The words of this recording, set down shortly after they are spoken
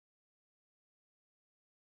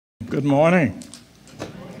Good morning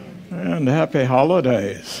and happy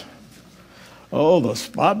holidays. Oh, the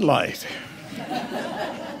spotlight.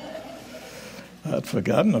 I'd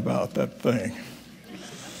forgotten about that thing.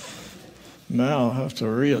 Now I have to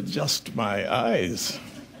readjust my eyes.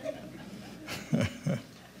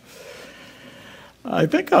 I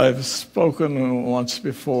think I've spoken once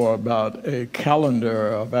before about a calendar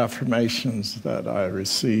of affirmations that I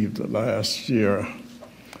received last year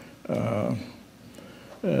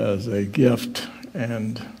as a gift.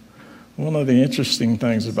 And one of the interesting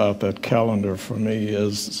things about that calendar for me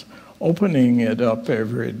is opening it up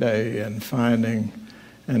every day and finding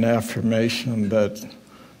an affirmation that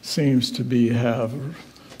seems to have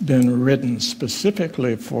been written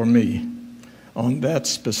specifically for me on that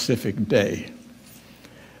specific day.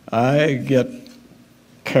 I get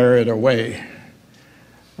carried away,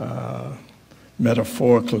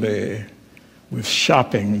 metaphorically, with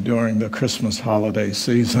shopping during the Christmas holiday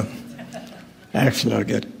season. Actually, I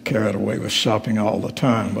get carried away with shopping all the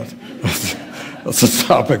time, but that's a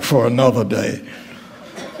topic for another day.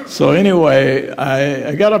 So anyway,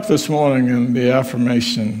 I got up this morning and the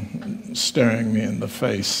affirmation staring me in the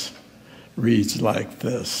face reads like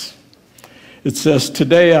this. It says,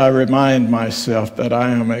 "Today I remind myself that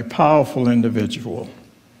I am a powerful individual.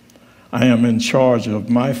 I am in charge of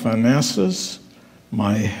my finances,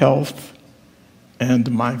 my health,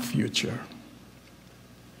 and my future."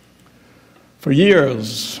 For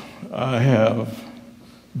years, I have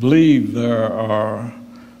believed there are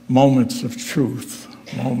moments of truth,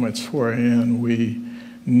 moments wherein we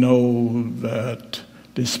know that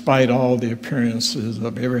despite all the appearances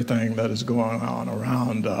of everything that is going on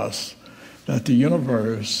around us, that the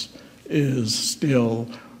universe is still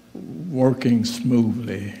working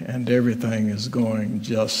smoothly and everything is going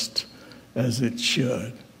just as it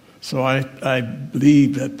should. So I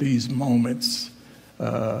believe that these moments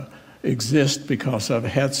exist because I've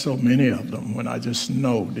had so many of them when I just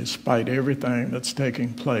know, despite everything that's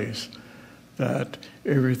taking place, that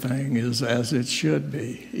everything is as it should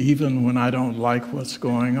be, even when I don't like what's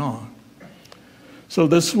going on. So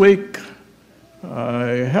this week, I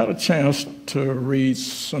had a chance to read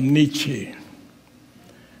some Nietzsche.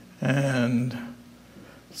 And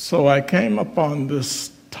so I came upon this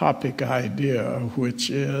topic idea, which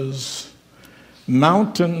is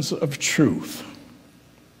mountains of truth.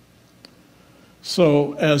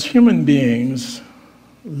 So as human beings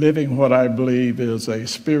living what I believe is a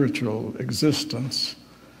spiritual existence,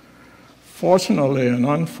 fortunately and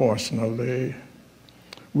unfortunately,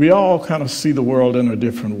 we all kind of see the world in a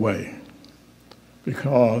different way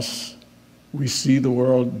because we see the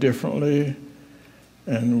world differently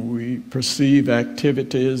and we perceive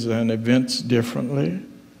activities and events differently.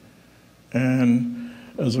 And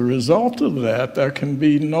as a result of that, there can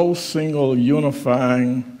be no single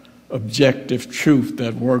unifying objective truth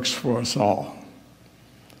that works for us all.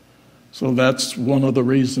 So that's one of the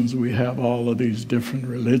reasons we have all of these different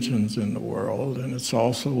religions in the world, and it's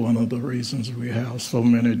also one of the reasons we have so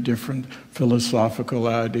many different philosophical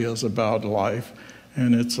ideas about life,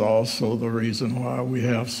 and it's also the reason why we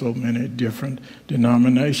have so many different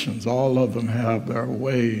denominations. All of them have their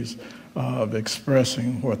ways of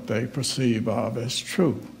expressing what they perceive of as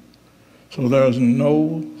true. So there's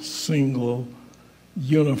no single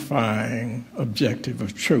unifying objective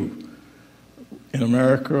of truth. In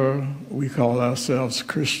America, we call ourselves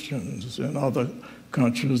Christians. In other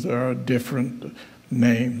countries, there are different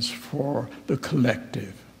names for the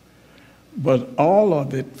collective. But all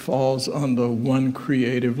of it falls under one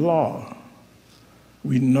creative law.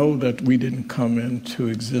 We know that we didn't come into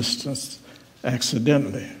existence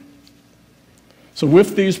accidentally. So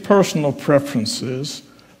with these personal preferences,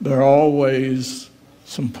 there are always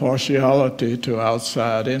some partiality to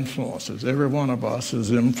outside influences. Every one of us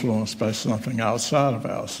is influenced by something outside of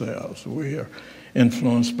ourselves. We are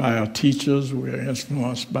influenced by our teachers, we are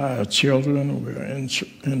influenced by our children, we are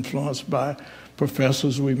influenced by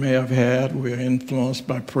professors we may have had, we are influenced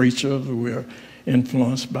by preachers, we are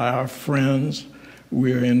influenced by our friends,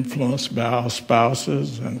 we are influenced by our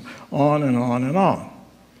spouses, and on and on and on.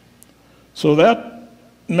 So that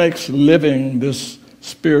makes living this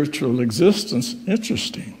spiritual existence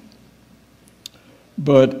interesting.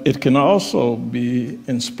 But it can also be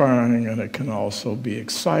inspiring and it can also be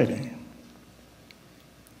exciting.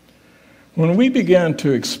 When we begin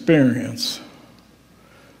to experience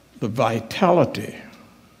the vitality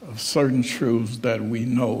of certain truths that we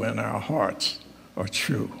know in our hearts are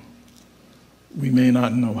true, we may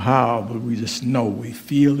not know how, but we just know. We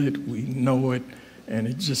feel it, we know it, and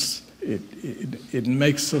it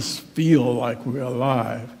makes us feel like we're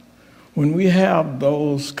alive. When we have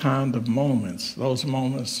those kind of moments, those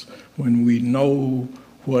moments when we know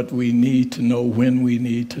what we need to know when we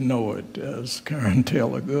need to know it, as Karen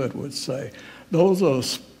Taylor Good would say, those are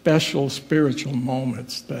special spiritual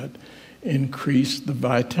moments that increase the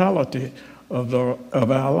vitality of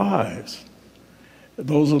our lives.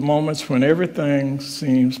 Those are moments when everything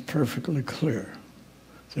seems perfectly clear.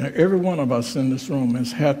 So every one of us in this room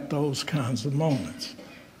has had those kinds of moments.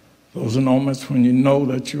 Those are moments when you know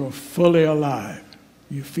that you're fully alive.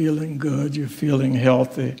 You're feeling good, you're feeling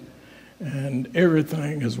healthy, and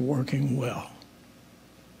everything is working well.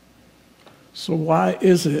 So why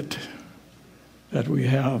is it that we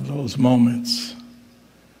have those moments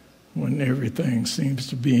when everything seems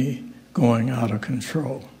to be going out of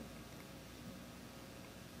control?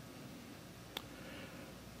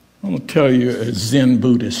 I'm going to tell you a Zen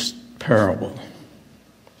Buddhist parable.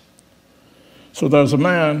 So there's a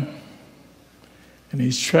man, and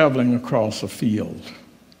he's traveling across a field.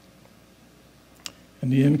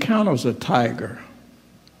 And he encounters a tiger.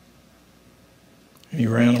 And he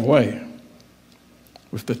ran away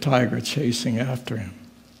with the tiger chasing after him.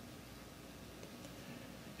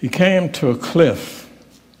 He came to a cliff,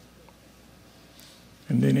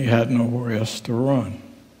 and then he had nowhere else to run.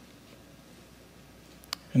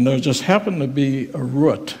 And there just happened to be a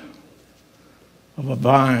root of a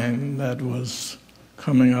vine that was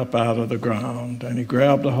coming up out of the ground, and he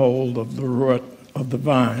grabbed a hold of the root of the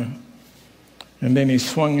vine, and then he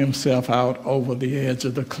swung himself out over the edge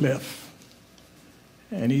of the cliff,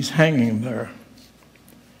 and he's hanging there.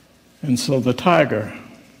 And so the tiger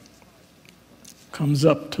comes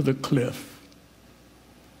up to the cliff,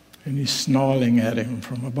 and he's snarling at him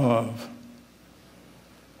from above.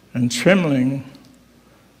 And trembling,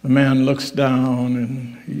 the man looks down,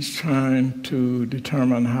 and he's trying to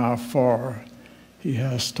determine how far he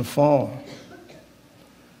has to fall.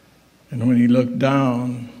 And when he looked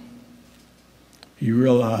down, he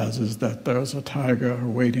realizes that there's a tiger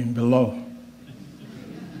waiting below.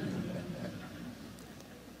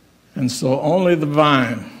 And so only the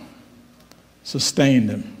vine sustained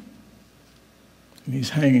him. And he's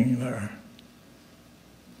hanging there.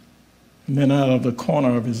 And then out of the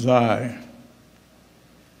corner of his eye,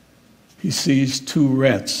 he sees two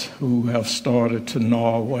rats who have started to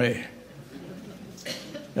gnaw away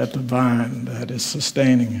at the vine that is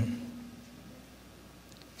sustaining him.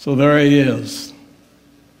 So there he is,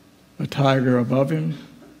 a tiger above him,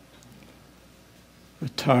 a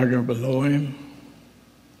tiger below him.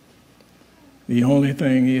 The only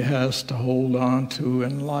thing he has to hold on to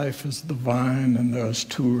in life is the vine, and there's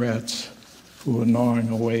two rats who are gnawing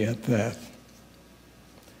away at that.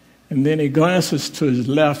 And then he glances to his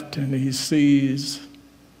left, and he sees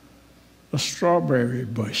a strawberry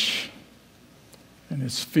bush, and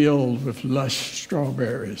it's filled with lush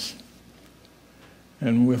strawberries.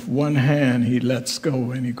 And with one hand, he lets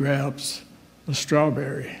go, and he grabs a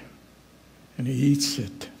strawberry, and he eats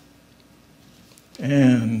it.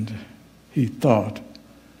 And he thought,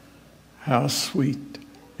 how sweet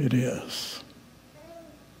it is.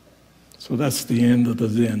 So that's the end of the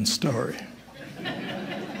Zen story.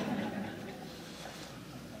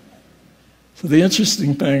 So the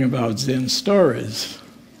interesting thing about Zen stories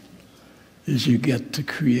is you get to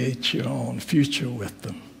create your own future with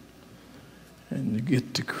them. And you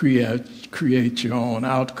get to create your own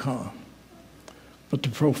outcome. But the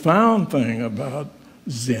profound thing about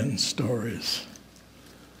Zen stories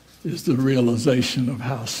is the realization of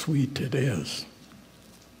how sweet it is.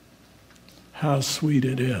 How sweet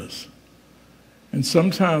it is. And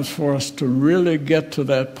sometimes for us to really get to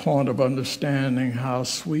that point of understanding how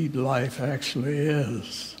sweet life actually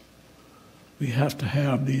is, we have to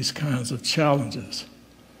have these kinds of challenges.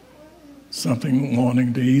 Something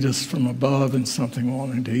wanting to eat us from above and something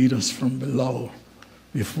wanting to eat us from below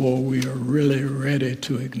before we are really ready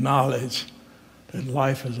to acknowledge that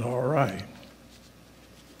life is all right.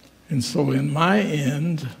 And so in my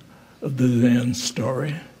end of the Zen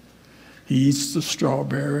story, he eats the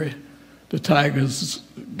strawberry. The tigers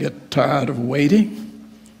get tired of waiting.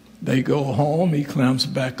 They go home. He climbs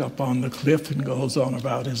back up on the cliff and goes on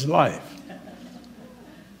about his life.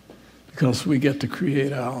 Because we get to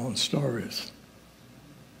create our own stories.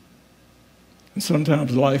 And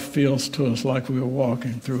sometimes life feels to us like we're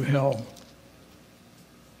walking through hell.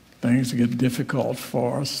 Things get difficult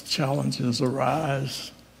for us. Challenges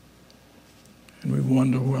arise. And we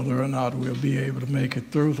wonder whether or not we'll be able to make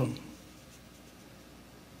it through them.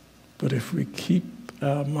 But if we keep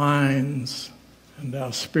our minds and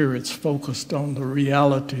our spirits focused on the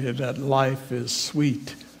reality that life is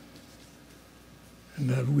sweet and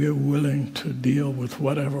that we're willing to deal with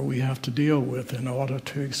whatever we have to deal with in order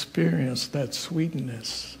to experience that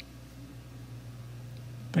sweetness,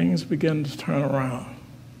 things begin to turn around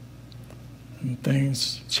and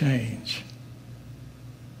things change.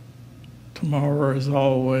 Tomorrow is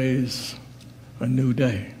always a new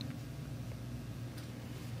day.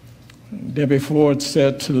 Debbie Ford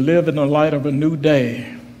said, to live in the light of a new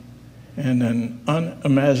day and an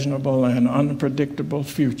unimaginable and unpredictable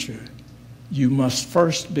future, you must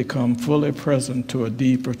first become fully present to a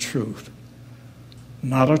deeper truth.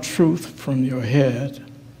 Not a truth from your head,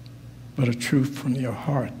 but a truth from your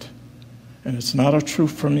heart. And it's not a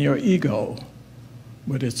truth from your ego,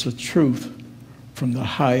 but it's a truth from the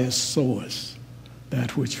highest source,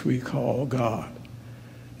 that which we call God.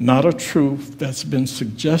 Not a truth that's been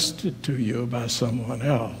suggested to you by someone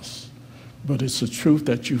else, but it's a truth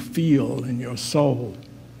that you feel in your soul,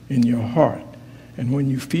 in your heart. And when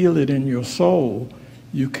you feel it in your soul,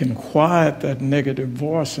 you can quiet that negative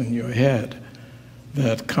voice in your head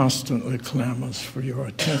that constantly clamors for your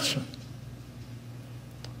attention.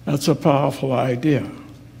 That's a powerful idea.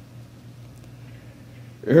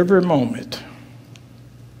 Every moment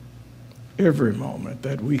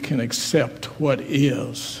that we can accept what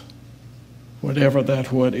is, whatever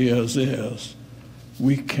that what is,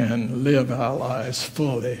 we can live our lives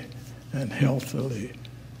fully and healthily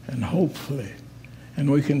and hopefully. And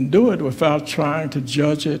we can do it without trying to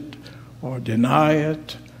judge it or deny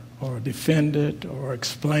it or defend it or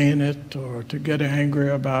explain it or to get angry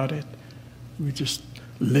about it. We just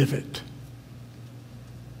live it.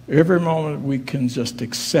 Every moment we can just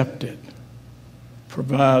accept it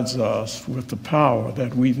provides us with the power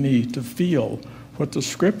that we need to feel what the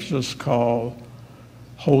scriptures call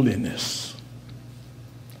holiness.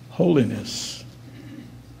 Holiness.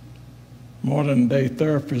 Modern day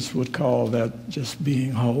therapists would call that just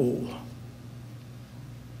being whole.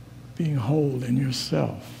 Being whole in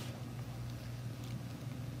yourself.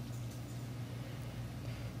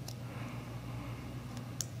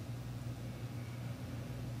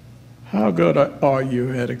 How good are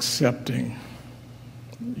you at accepting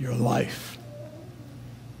your life?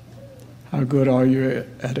 How good are you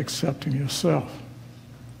at accepting yourself?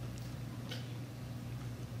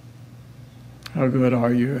 How good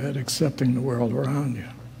are you at accepting the world around you?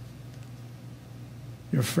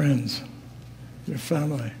 Your friends, your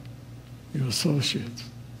family, your associates.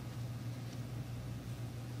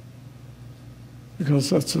 Because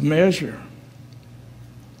that's a measure.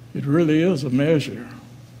 It really is a measure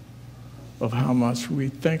of how much we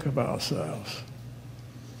think of ourselves.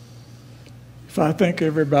 If I think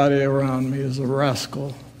everybody around me is a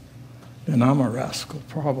rascal, then I'm a rascal,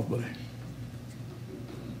 probably.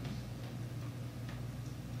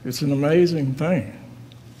 It's an amazing thing.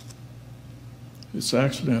 It's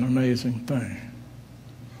actually an amazing thing.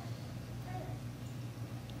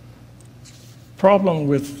 Problem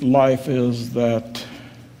with life is that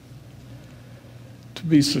to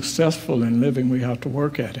be successful in living, we have to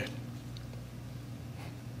work at it.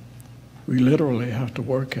 We literally have to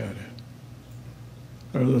work at it.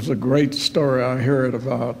 There's a great story I heard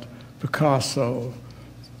about Picasso.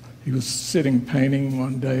 He was sitting painting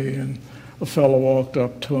one day, and a fellow walked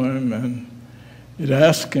up to him and it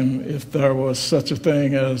asked him if there was such a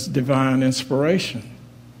thing as divine inspiration.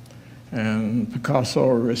 And Picasso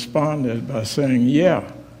responded by saying,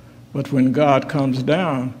 yeah, but when God comes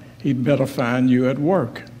down, he'd better find you at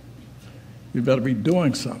work. You better be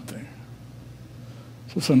doing something.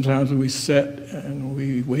 So sometimes we sit and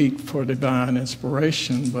we wait for divine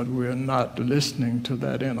inspiration, but we're not listening to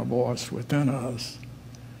that inner voice within us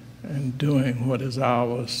and doing what is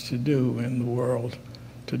ours to do in the world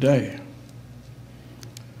today.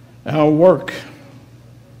 Our work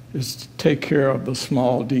is to take care of the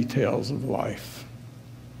small details of life.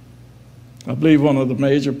 I believe one of the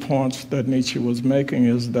major points that Nietzsche was making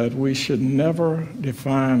is that we should never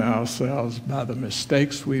define ourselves by the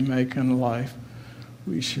mistakes we make in life.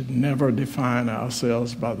 We should never define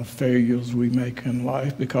ourselves by the failures we make in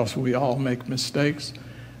life, because we all make mistakes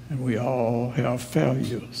and we all have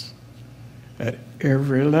failures at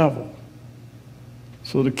every level.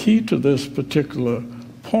 So the key to this particular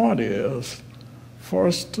point is for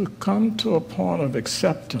us to come to a point of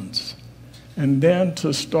acceptance and then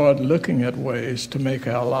to start looking at ways to make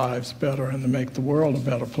our lives better and to make the world a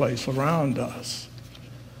better place around us.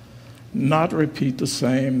 Not repeat the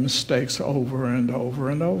same mistakes over and over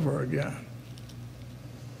and over again.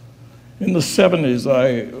 In the 70s,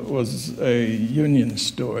 I was a union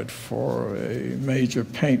steward for a major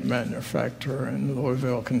paint manufacturer in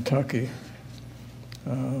Louisville, Kentucky.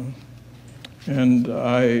 And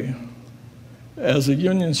I as a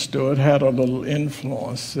union steward, had a little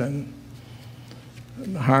influence in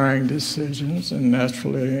hiring decisions and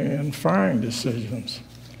naturally in firing decisions.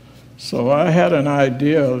 So I had an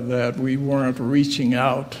idea that we weren't reaching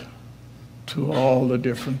out to all the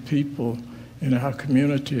different people in our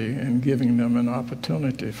community and giving them an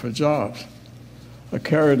opportunity for jobs. I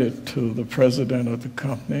carried it to the president of the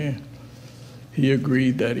company. He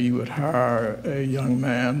agreed that he would hire a young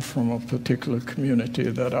man from a particular community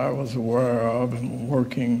that I was aware of and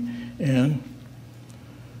working in.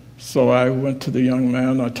 So I went to the young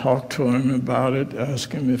man, I talked to him about it,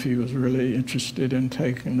 asked him if he was really interested in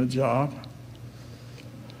taking the job.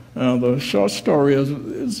 Now, the short story is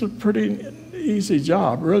it's a pretty easy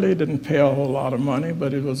job. Really didn't pay a whole lot of money,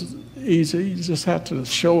 but it was easy. You just had to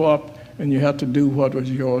show up and you had to do what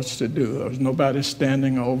was yours to do. There was nobody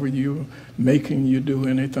standing over you, making you do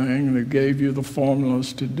anything. They gave you the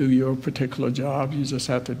formulas to do your particular job. You just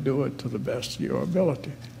had to do it to the best of your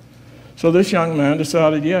ability. So this young man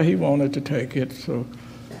decided, yeah, he wanted to take it, so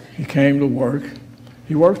he came to work.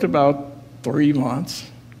 He worked about 3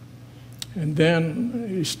 months, and then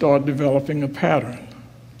he started developing a pattern.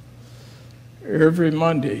 Every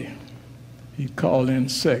Monday, he'd call in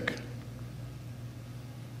sick.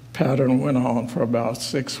 Pattern went on for about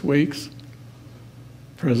 6 weeks.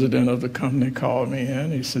 President of the company called me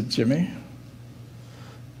in. He said, Jimmie,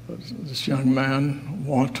 does this young man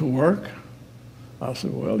want to work? I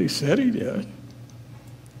said, well, he said he did.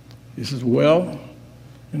 He says, well,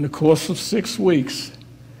 in the course of 6 weeks,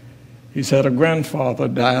 he's had a grandfather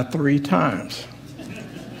die 3 times.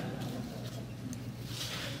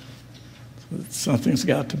 Something's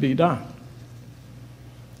got to be done.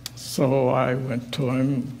 So I went to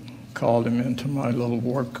him, called him into my little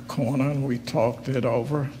work corner, and we talked it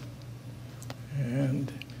over.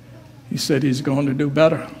 And he said he's going to do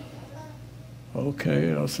better.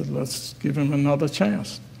 Okay, I said, let's give him another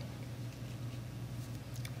chance.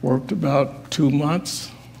 Worked about 2 months,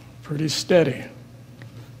 pretty steady.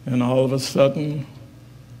 And all of a sudden,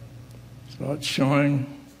 started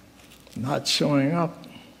not showing up.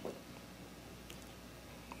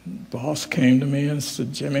 The boss came to me and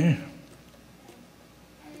said, Jimmie,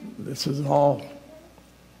 this is all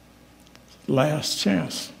last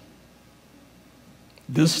chance.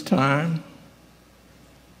 This time,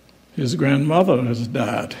 his grandmother has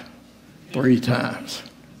died 3 times.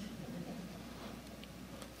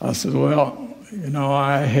 I said, well,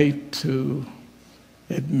 I hate to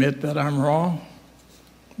admit that I'm wrong,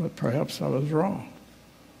 but perhaps I was wrong.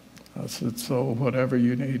 I said, so whatever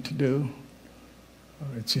you need to do,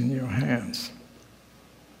 it's in your hands.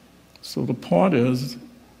 So the point is,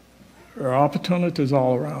 there are opportunities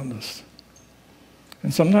all around us.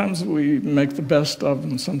 And sometimes we make the best of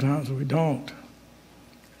them, sometimes we don't.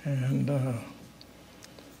 And of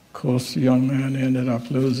course, the young man ended up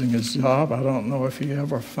losing his job. I don't know if he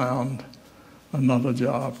ever found another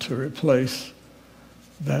job to replace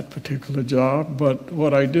that particular job. But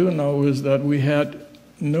what I do know is that we had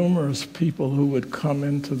numerous people who would come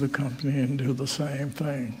into the company and do the same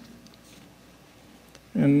thing.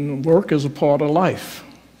 And work is a part of life.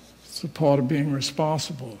 It's a part of being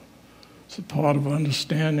responsible. It's a part of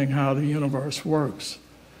understanding how the universe works.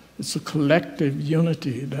 It's a collective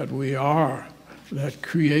unity that we are that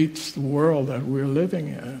creates the world that we're living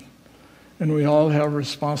in. And we all have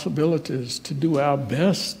responsibilities to do our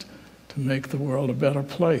best to make the world a better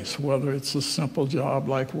place, whether it's a simple job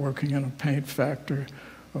like working in a paint factory,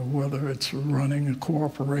 or whether it's running a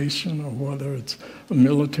corporation, or whether it's a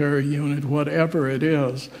military unit, whatever it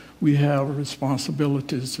is, we have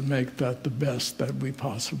responsibilities to make that the best that we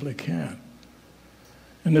possibly can.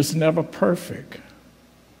 And it's never perfect.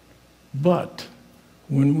 But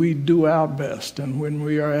when we do our best and when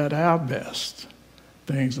we are at our best,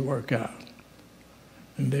 things work out.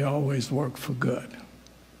 And they always work for good.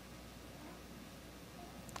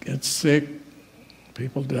 Get sick,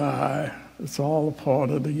 people die. It's all a part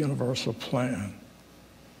of the universal plan.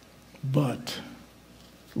 But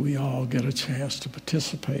we all get a chance to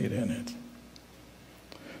participate in it.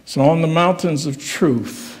 So on the mountains of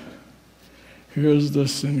truth, here's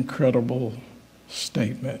this incredible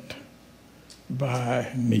statement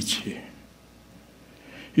by Nietzsche.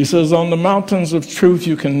 He says, on the mountains of truth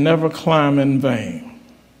you can never climb in vain.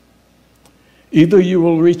 Either you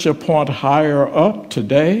will reach a point higher up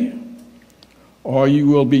today, or you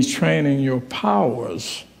will be training your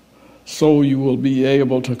powers so you will be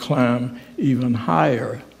able to climb even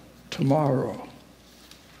higher tomorrow.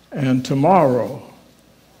 And tomorrow,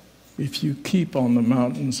 if you keep on the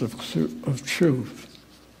mountains of truth,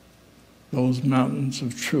 those mountains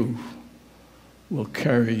of truth will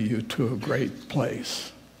carry you to a great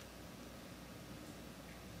place.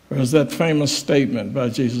 There's that famous statement by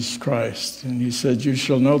Jesus Christ, and he said, "You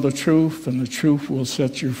shall know the truth, and the truth will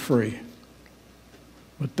set you free."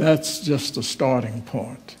 But that's just the starting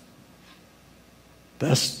point.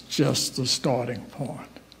 That's just the starting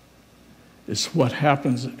point. It's what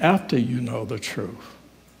happens after you know the truth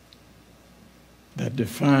that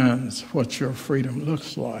defines what your freedom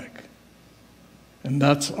looks like. And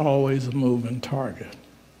that's always a moving target.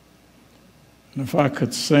 And if I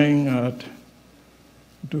could sing, I'd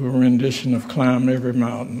do a rendition of "Climb Every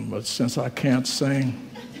Mountain," but since I can't sing,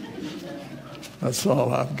 that's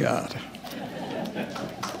all I've got.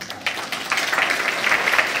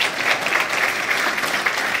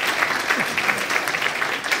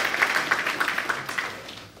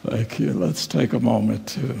 Thank you. Let's take a moment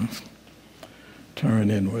to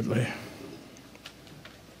turn inwardly.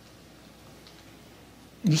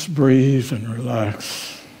 Just breathe and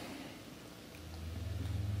relax.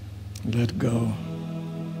 Let go.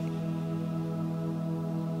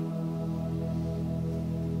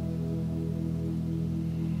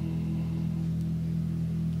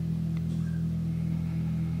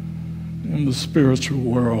 In the spiritual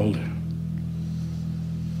world,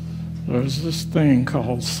 there's this thing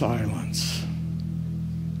called silence.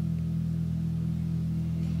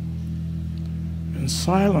 And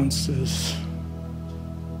silence is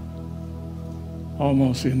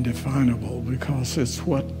almost indefinable because it's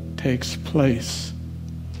what takes place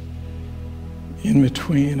in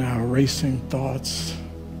between our racing thoughts,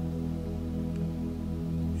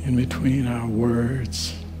 in between our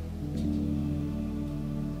words,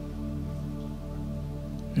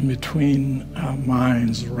 in between our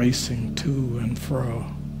minds racing to and fro.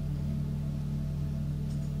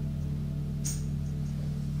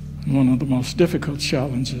 And one of the most difficult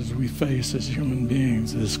challenges we face as human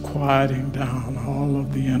beings is quieting down all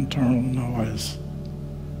of the internal noise.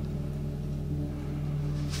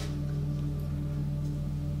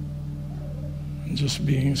 And just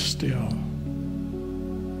being still.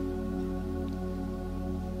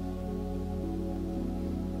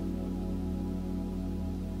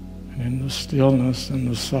 In the stillness and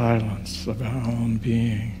the silence of our own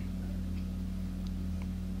being,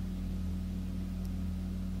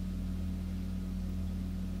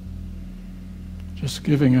 just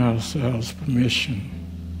giving ourselves permission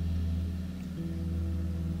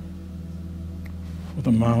for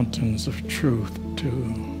the mountains of truth to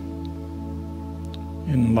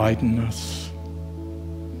enlighten us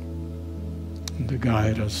and to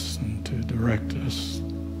guide us and to direct us,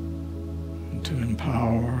 to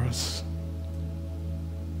empower us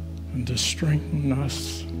and to strengthen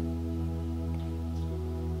us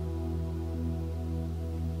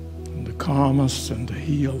and to calm us and to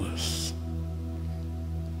heal us.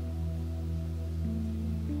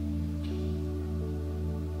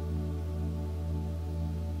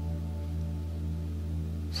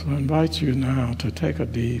 So I invite you now to take a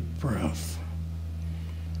deep breath.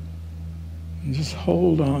 And just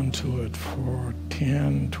hold on to it for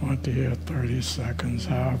 10, 20, or 30 seconds,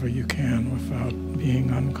 however you can, without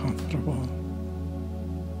being uncomfortable.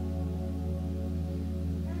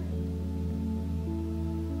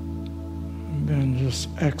 And then just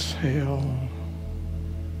exhale.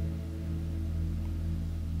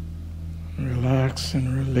 Relax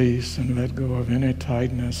and release and let go of any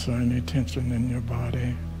tightness or any tension in your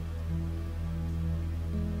body.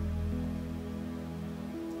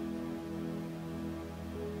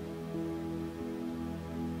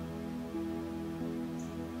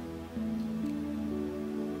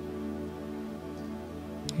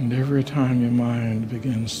 And every time your mind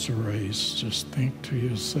begins to race, just think to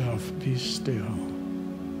yourself, be still.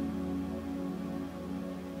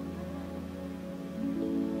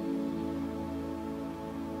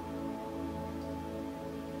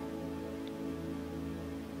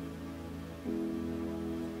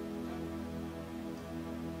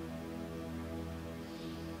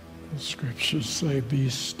 The scriptures say, be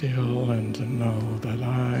still and to know that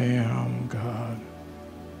I am God.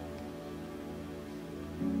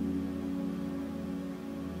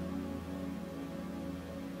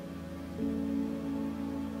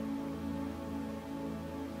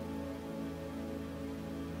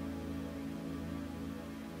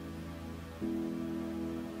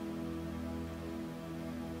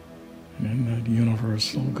 In that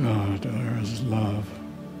universal God, there is love,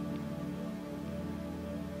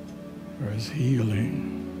 there is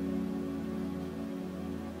healing,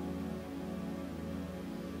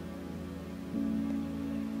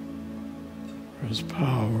 there is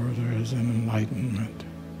power, there is enlightenment,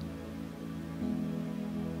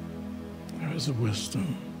 there is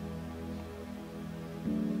wisdom.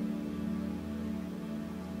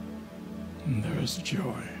 and there is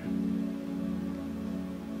joy.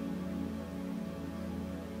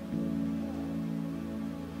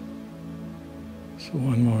 So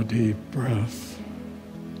one more deep breath.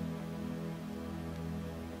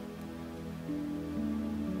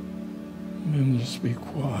 And then just be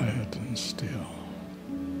quiet and still.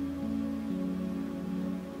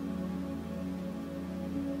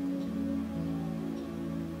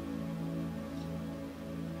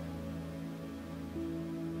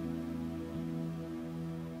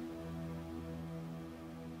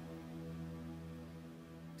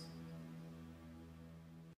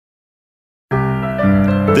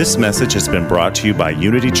 This message has been brought to you by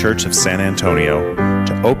Unity Church of San Antonio.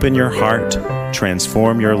 To open your heart,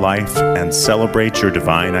 transform your life, and celebrate your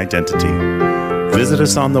divine identity. Visit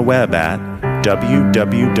us on the web at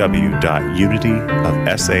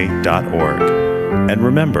www.unityofsa.org. And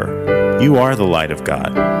remember, you are the light of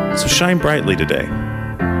God, so shine brightly today.